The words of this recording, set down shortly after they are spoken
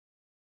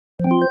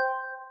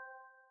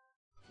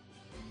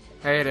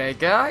Hey there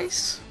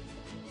guys,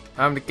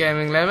 I'm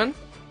TheGamingLemon.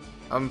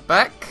 I'm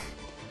back.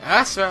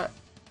 That's right,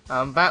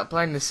 I'm back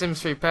playing The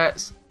Sims 3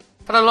 Pets.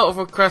 Had a lot of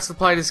requests to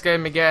play this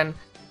game again.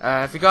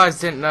 If you guys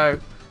didn't know,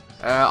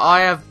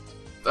 I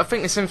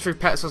think The Sims 3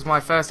 Pets was my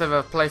first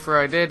ever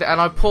playthrough I did,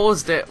 and I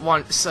paused it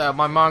once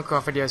my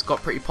Minecraft videos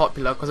got pretty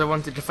popular because I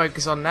wanted to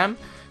focus on them.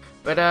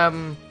 But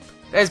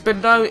there's been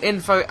no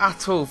info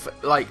at all,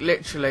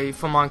 literally,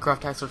 for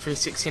Minecraft Xbox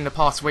 360 in the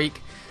past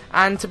week.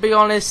 And to be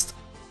honest,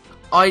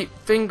 I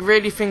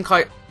really think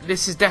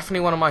this is definitely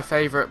one of my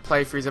favourite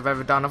playthroughs I've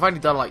ever done. I've only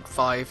done like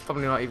 5,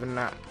 probably not even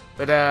that.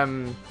 But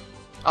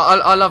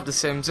I love The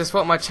Sims. It's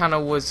what my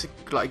channel was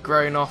like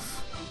growing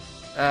off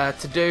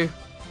to do.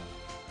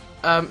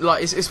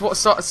 It's what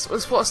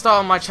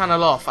started my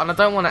channel off, and I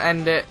don't want to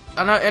end it.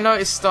 I know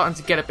it's starting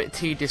to get a bit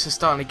tedious. It's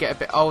starting to get a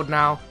bit old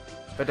now,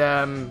 but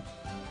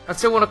I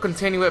still want to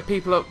continue it.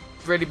 People have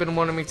really been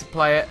wanting me to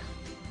play it,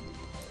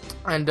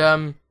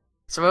 and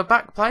so we're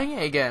back playing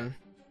it again.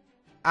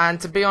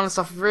 And to be honest,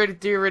 I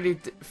really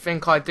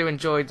think I do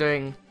enjoy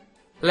doing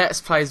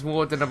Let's Plays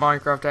more than the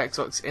Minecraft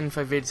Xbox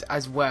info vids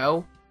as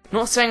well.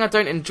 Not saying I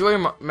don't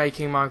enjoy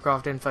making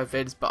Minecraft info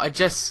vids, but I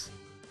just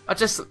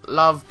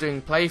love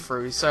doing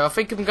playthroughs. So I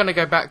think I'm going to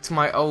go back to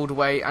my old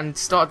way and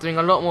start doing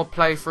a lot more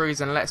playthroughs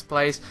and Let's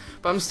Plays.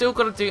 But I'm still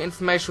going to do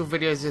informational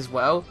videos as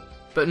well,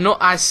 but not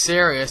as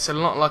serious and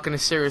not like in a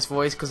serious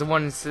voice, because I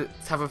wanted to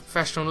have a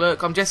professional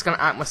look. I'm just going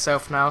to act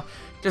myself now.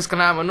 Just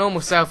gonna have my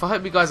normal self. I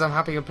hope you guys are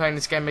happy in playing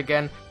this game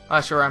again. I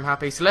sure am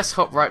happy. So let's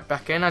hop right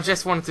back in. I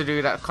just wanted to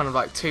do that kind of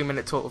like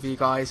 2-minute talk with you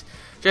guys,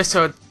 just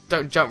so I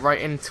don't jump right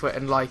into it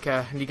and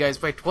and you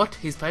guys, wait, what?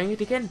 He's playing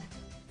it again?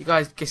 You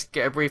guys just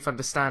get a brief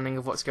understanding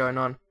of what's going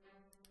on.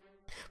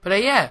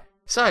 But yeah.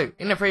 So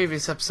in the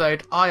previous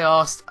episode, I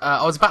asked.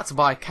 I was about to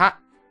buy a cat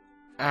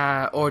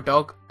or a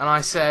dog, and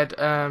I said,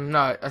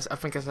 no, I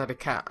think I said a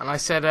cat, and I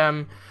said,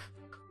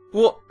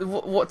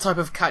 what type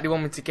of cat do you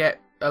want me to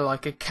get?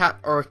 Like a cat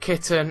or a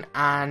kitten,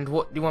 and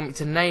what do you want me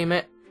to name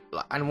it,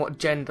 and what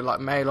gender, like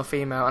male or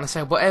female. And I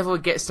said whatever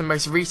gets the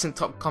most recent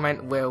top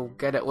comment will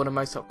get it, or the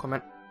most top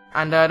comment.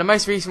 And the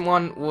most recent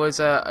one was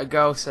a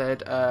girl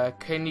said,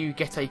 can you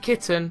get a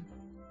kitten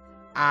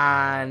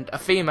and a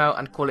female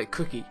and call it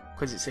Cookie,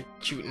 because it's a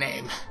cute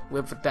name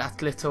with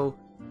that little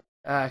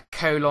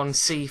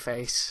 :C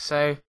face.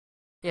 So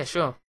yeah,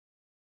 sure,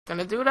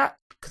 gonna do that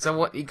because I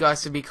want you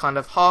guys to be kind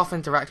of half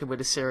interactive with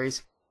the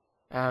series.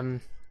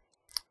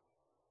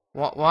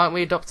 Why aren't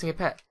we adopting a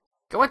pet?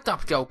 Go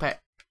adopt your pet.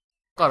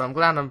 God, I'm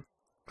glad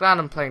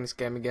I'm playing this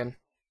game again.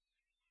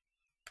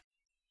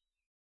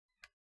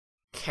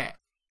 Cat.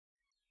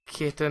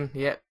 Kitten,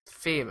 yep,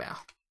 female.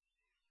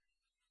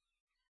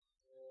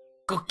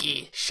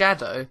 Cookie.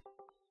 Shadow?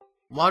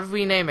 Why did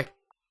we name a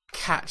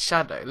cat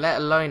Shadow, let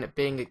alone it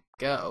being a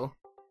girl?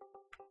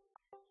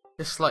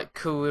 Just like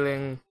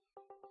calling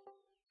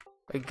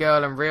a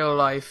girl in real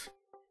life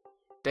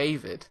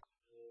David.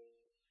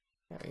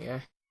 There we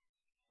go.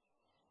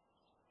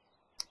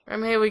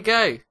 And here we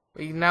go.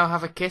 We now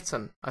have a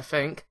kitten, I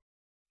think.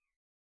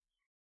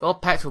 Your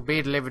pet will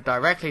be delivered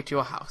directly to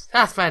your house.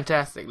 That's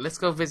fantastic. Let's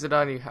go visit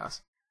our new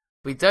house.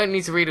 We don't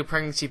need to read a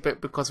pregnancy book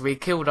because we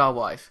killed our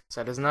wife.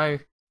 So there's no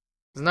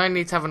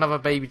need to have another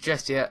baby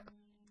just yet.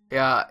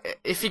 Yeah,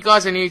 if you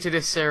guys are new to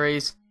this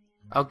series,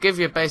 I'll give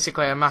you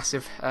basically a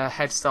massive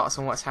head start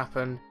on what's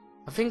happened.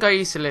 I think I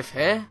used to live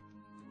here.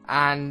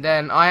 And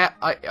then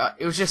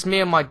it was just me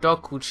and my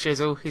dog called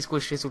Shizzle. He's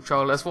called Shizzle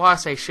Troll. That's why I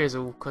say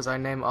Shizzle, because I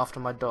name it after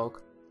my dog.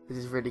 This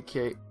is really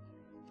cute.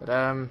 But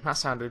that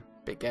sounded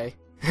a bit gay.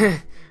 No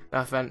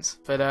offense.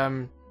 But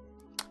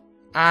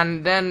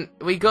and then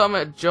we got him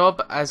a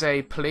job as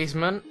a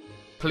policeman,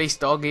 police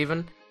dog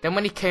even. Then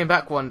when he came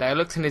back one day, I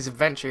looked in his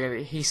inventory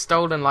and he's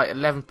stolen like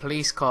 11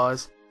 police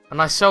cars, and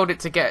I sold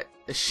it to get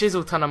a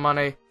shizzle ton of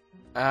money.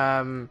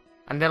 And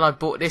then I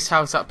bought this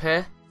house up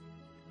here,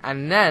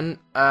 and then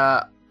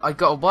I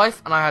got a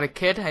wife and I had a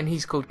kid, and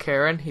he's called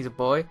Kieran, he's a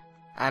boy.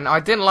 And I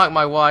didn't like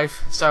my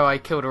wife, so I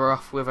killed her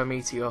off with a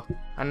meteor.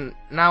 And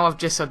now I've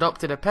just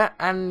adopted a pet,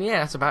 and yeah,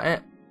 that's about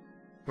it.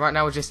 Right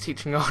now we're just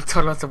teaching our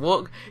toddler to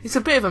walk. It's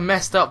a bit of a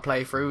messed up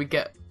playthrough.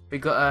 We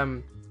got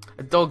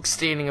a dog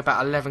stealing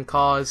about 11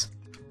 cars.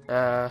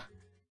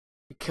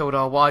 We killed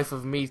our wife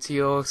with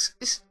meteors.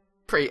 It's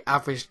a pretty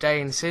average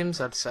day in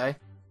Sims, I'd say.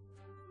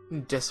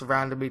 Just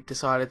randomly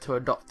decided to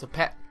adopt a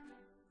pet.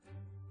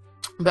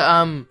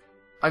 But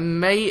I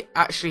may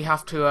actually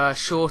have to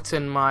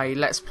shorten my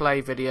Let's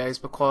Play videos,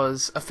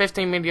 because a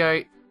 15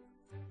 video,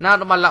 now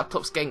that my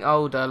laptop's getting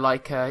older,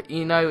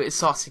 it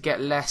starts to get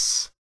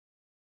less,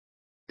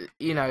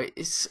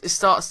 it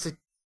starts to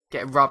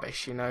get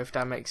rubbish, if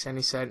that makes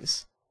any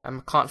sense. I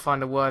can't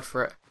find a word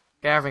for it.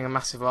 They're having a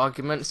massive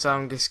argument, so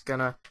I'm just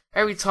gonna,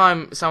 every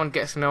time someone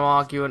gets in an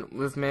argument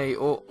with me,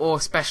 or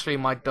especially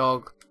my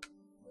dog,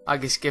 I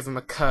just give him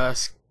a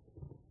curse,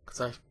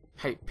 because I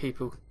hate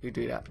people who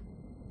do that.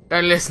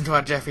 Don't listen to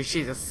her, Jeffrey.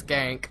 She's a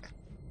skank.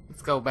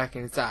 Let's go back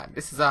inside.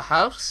 This is our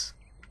house.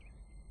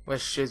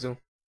 Where's Shizzle?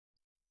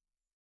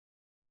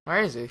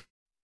 Where is he?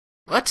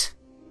 What?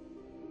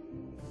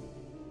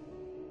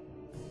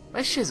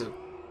 Where's Shizzle?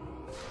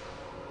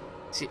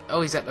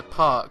 Oh, he's at the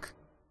park.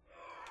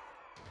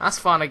 That's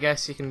fine, I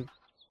guess. You can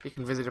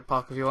visit the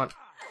park if you want.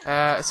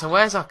 So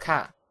where's our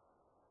cat?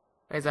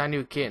 Where's our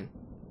new kin?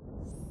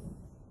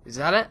 Is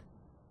that it?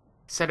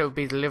 Said it would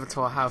be delivered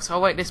to our house. Oh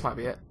wait, this might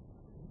be it.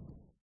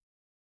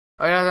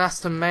 Oh yeah, that's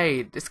the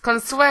maid. It's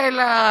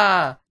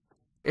Consuela!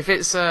 If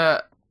it's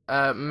a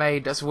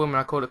maid, that's a woman,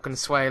 I call it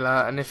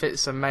Consuela. And if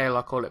it's a male,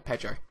 I call it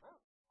Pedro.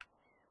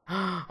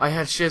 I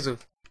heard Shizzle.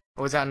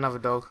 Or was that another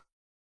dog?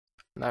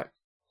 No.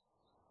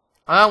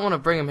 I don't want to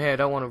bring him here. I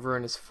don't want to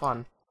ruin his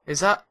fun. Is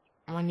that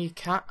my new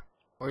cat?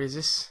 Or is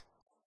this...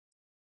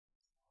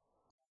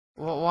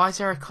 Why is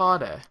there a car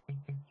there?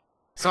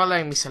 It's not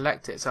letting me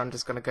select it, so I'm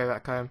just going to go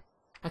back home.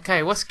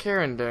 Okay, what's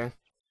Kieran doing?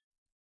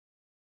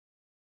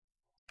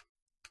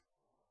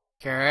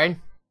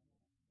 Kieran?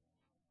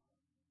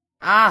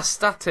 Ah,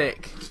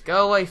 static.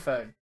 Go away,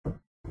 phone.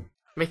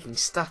 Making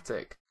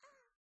static.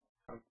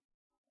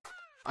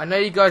 I know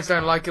you guys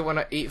don't like it when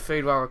I eat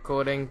food while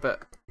recording,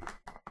 but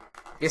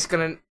it's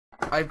gonna...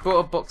 I bought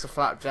a box of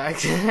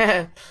flapjacks,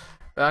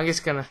 but I'm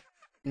just gonna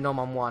nom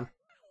on one.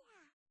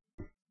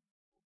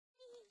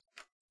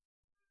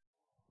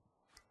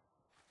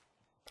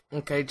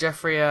 Okay,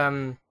 Jeffrey,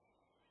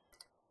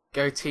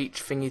 go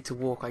teach Thingy to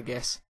walk, I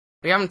guess.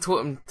 We haven't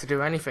taught him to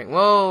do anything.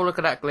 Whoa, look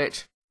at that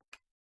glitch.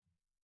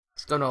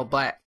 It's gone all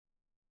black.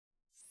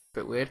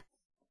 Bit weird.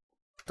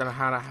 Don't know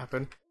how that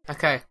happened.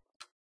 Okay.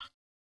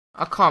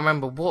 I can't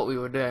remember what we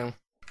were doing.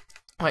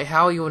 Wait,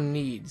 how are your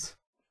needs?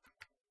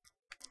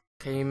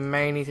 Okay, you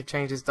may need to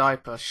change his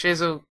diaper.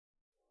 Shizzle.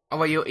 Oh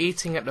wait, you're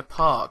eating at the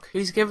park.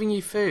 Who's giving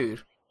you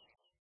food?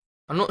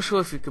 I'm not sure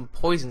if you can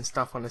poison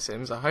stuff on The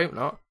Sims. I hope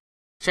not.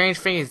 Change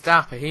Thingy's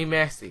diaper. He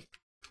messy.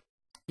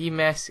 He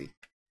messy.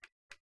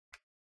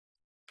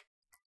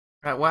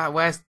 Right,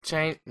 where's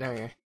change? There we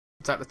go.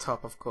 It's at the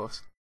top, of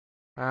course.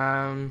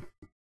 Oh,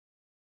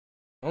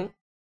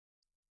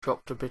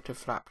 dropped a bit of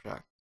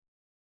flapjack.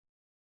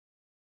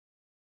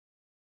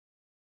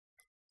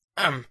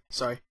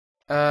 Sorry.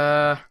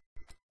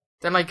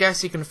 Then I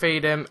guess you can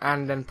feed him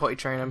and then potty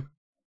train him.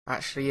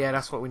 Actually, yeah,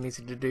 that's what we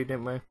needed to do,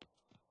 didn't we?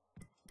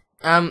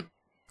 The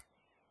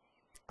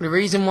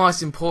reason why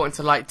it's important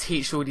to like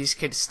teach all these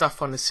kids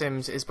stuff on The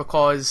Sims is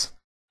because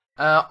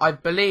I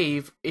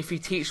believe if you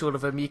teach all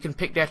of them, you can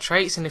pick their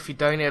traits, and if you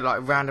don't, it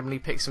like randomly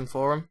picks them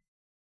for them.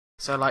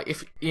 So like,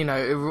 if you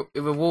know,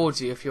 it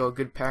rewards you if you're a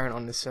good parent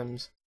on The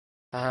Sims.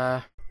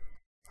 What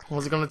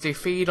was it gonna do?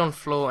 Feed on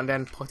floor and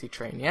then potty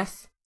train?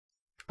 Yes,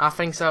 I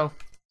think so.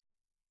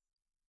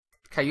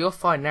 Okay, you're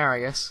fine now, I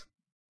guess.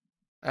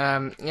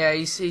 Yeah,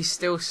 he's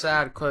still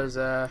sad because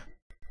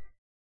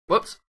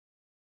whoops.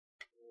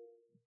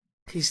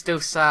 He's still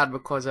sad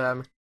because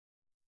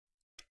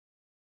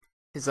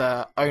his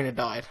owner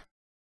died.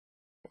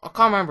 I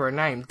can't remember her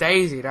name.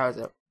 Daisy, that was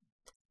it.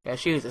 Yeah,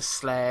 she was a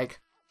slag.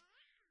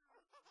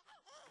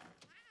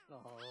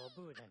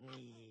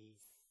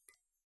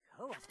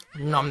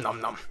 Nom nom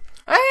nom.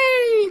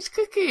 Hey, it's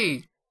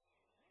Cookie.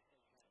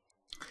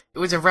 It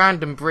was a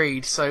random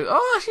breed, so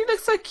oh, she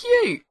looks so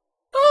cute.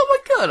 Oh my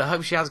god, I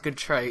hope she has good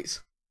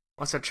traits.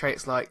 What's her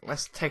traits like?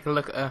 Let's take a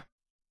look at her.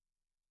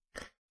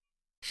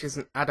 She's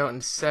an adult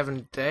in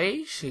 7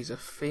 days. She's a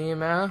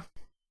female.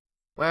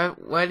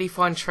 Where do you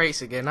find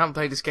traits again? I haven't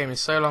played this game in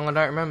so long I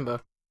don't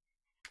remember.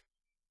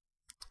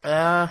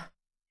 Oh,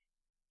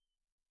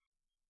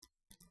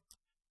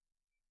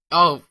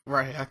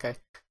 right, okay.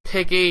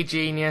 Piggy,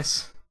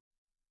 genius.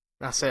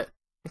 That's it.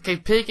 Okay,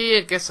 Piggy,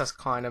 I guess that's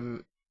kind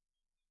of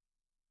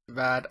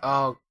bad.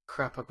 Oh,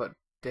 crap, I got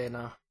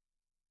dinner.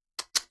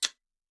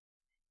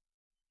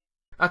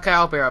 Okay,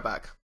 I'll be right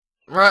back.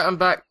 Right, I'm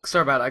back.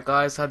 Sorry about that,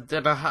 guys. I had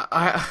dinner.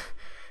 A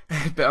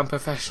bit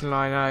unprofessional,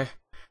 I know.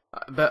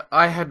 But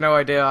I had no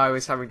idea I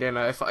was having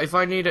dinner. If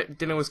I knew that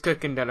dinner was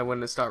cooking, then I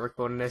wouldn't have started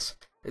recording this.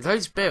 Are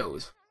those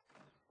bills?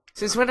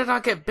 Since when did I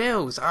get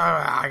bills?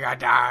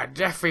 Oh,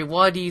 Jeffrey,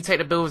 why do you take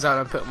the bills out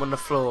and put them on the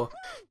floor?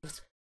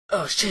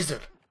 Oh, Shizzle,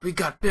 we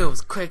got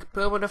bills. Quick,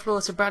 put them on the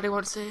floor so Bradley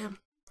won't see them.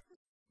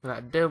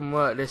 That didn't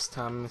work this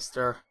time,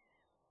 mister.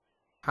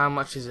 How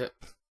much is it?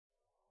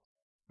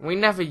 We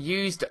never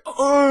used it.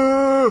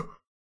 Oh!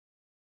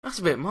 That's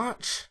a bit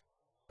much.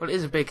 Well, it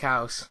is a big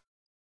house.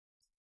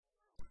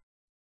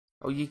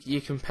 Oh,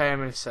 you can pay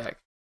him in a sec.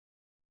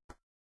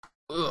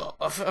 Ugh,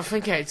 I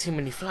think I ate too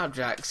many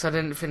flapjacks. I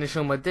didn't finish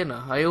all my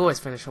dinner. I always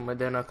finish all my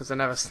dinner because I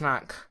never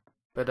snack.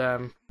 But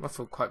I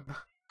feel quite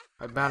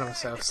bad of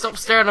myself. Stop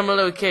staring at my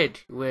little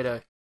kid, you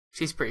weirdo.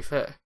 She's pretty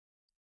fit.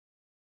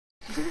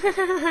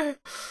 Should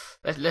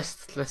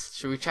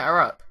we chat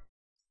her up?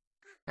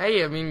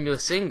 Hey, I mean you're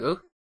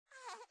single,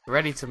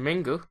 ready to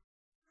mingle.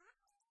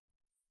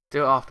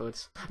 Do it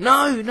afterwards.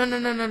 No.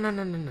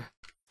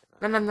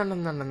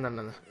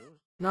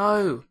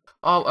 No.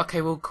 Oh,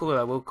 okay, we'll call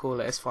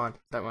her. It's fine.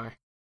 Don't worry.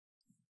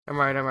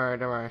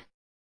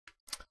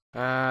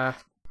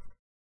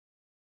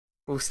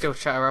 We'll still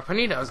chat her up. I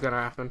knew that was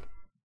gonna happen.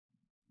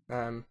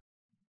 But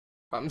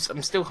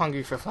I'm still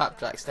hungry for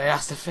flapjacks.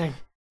 That's the thing.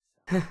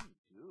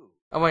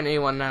 I won't eat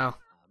one now.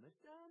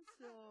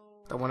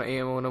 Don't want to eat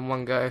them all in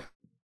one go.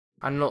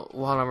 And not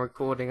while I'm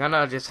recording. I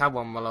know I just had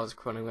one while I was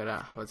recording with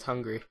that. I was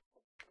hungry.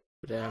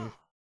 But,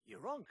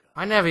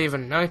 I never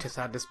even noticed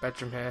I had this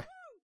bedroom here.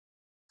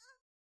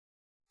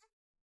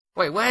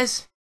 Wait,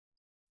 where's...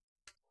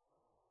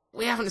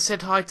 We haven't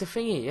said hi to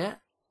Thingy yet.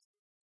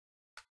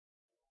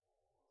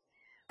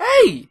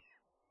 Hey!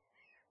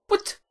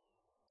 What?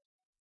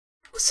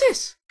 What's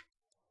this?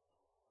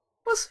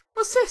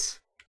 What's this?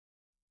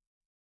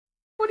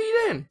 What are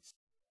you doing?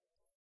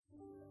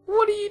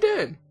 What are you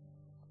doing?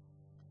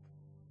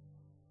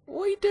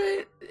 What are you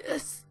doing?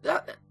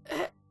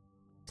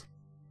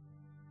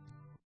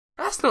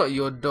 That's not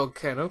your dog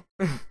kennel.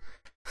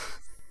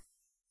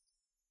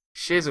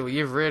 Shizzle,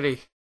 you've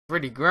really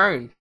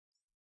grown.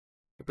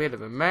 You're a bit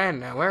of a man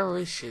now. Where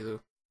is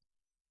Shizzle?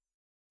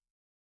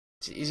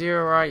 Is he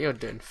alright? You're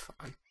doing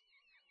fine.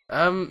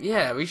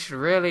 Yeah, we should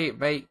really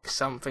make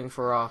something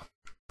for our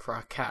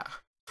cat.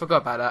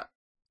 Forgot about that.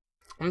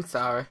 I'm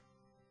sorry.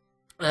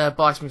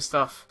 Buy some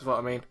stuff is what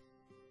I mean.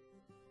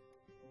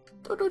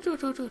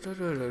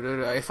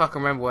 If I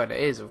can remember where it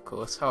is, of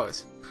course. Oh,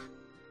 it's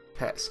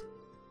pets.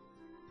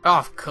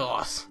 Of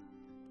course.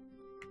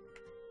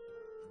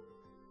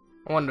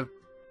 I want the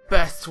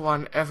best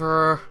one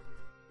ever.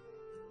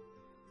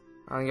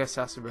 I guess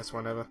that's the best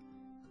one ever.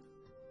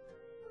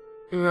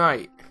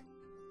 Right.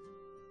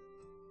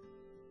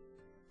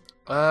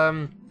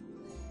 What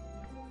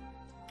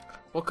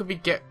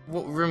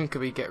room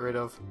could we get rid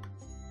of?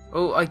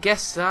 Oh, I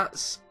guess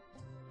that's...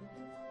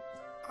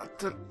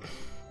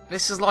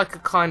 This is like a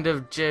kind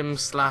of gym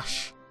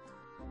slash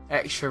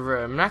extra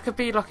room. That could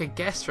be like a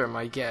guest room,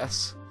 I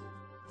guess.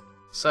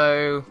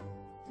 So...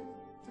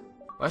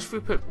 Where should we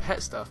put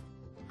pet stuff?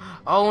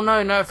 Oh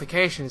no,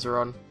 notifications are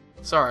on.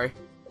 Sorry.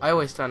 I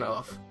always turn it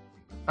off.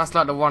 That's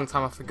like the one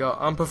time I forgot.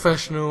 I'm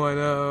professional, I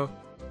know.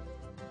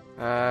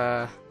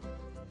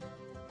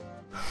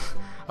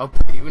 I'll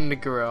put you in the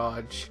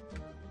garage.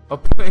 I'll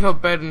put your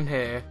bed in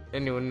here,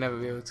 then you will never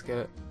be able to get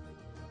it.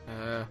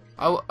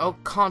 I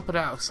can't put it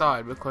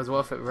outside because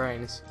what if it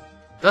rains?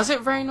 Does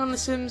it rain on The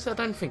Sims? I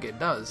don't think it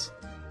does.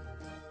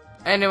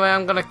 Anyway,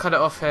 I'm gonna cut it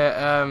off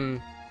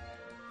here.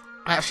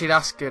 Actually,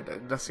 that's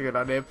good. That's a good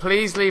idea.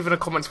 Please leave in the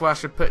comments where I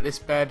should put this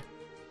bed.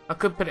 I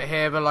could put it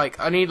here, but like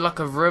I need like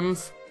a room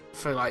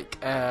for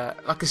like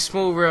a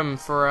small room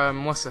for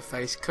what's her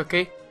face,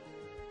 Cookie.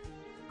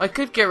 I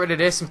could get rid of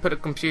this and put a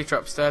computer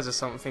upstairs or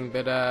something,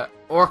 but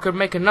or I could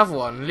make another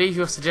one. Leave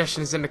your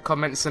suggestions in the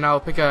comments and I'll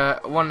pick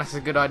one that's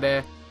a good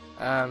idea.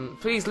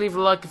 Please leave a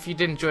like if you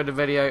did enjoy the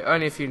video,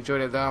 only if you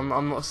enjoyed it though.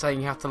 I'm not saying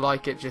you have to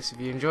like it, just if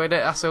you enjoyed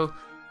it, that's all.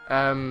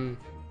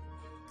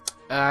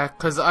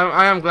 Because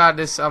I am glad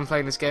I'm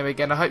playing this game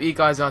again. I hope you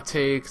guys are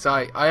too, because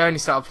I only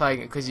started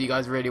playing it because you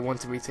guys really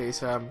wanted me to,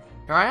 so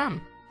here I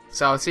am.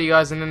 So I'll see you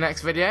guys in the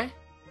next video.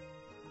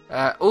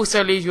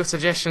 Also leave your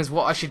suggestions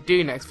what I should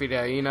do next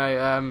video, you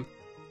know,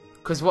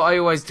 because what I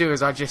always do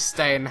is I just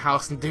stay in the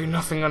house and do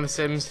nothing on The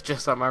Sims,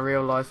 just like my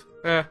real life.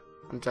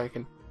 I'm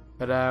joking.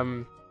 But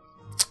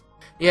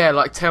yeah,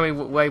 like tell me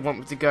where you want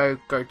me to go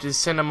to the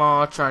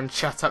cinema, try and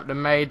chat up the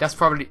maid. That's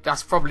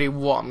probably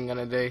what I'm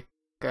gonna do.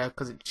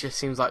 Because it just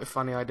seems like a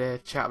funny idea,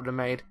 chat with the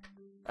maid.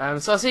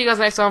 So I'll see you guys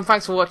next time,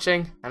 thanks for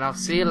watching, and I'll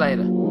see you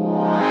later.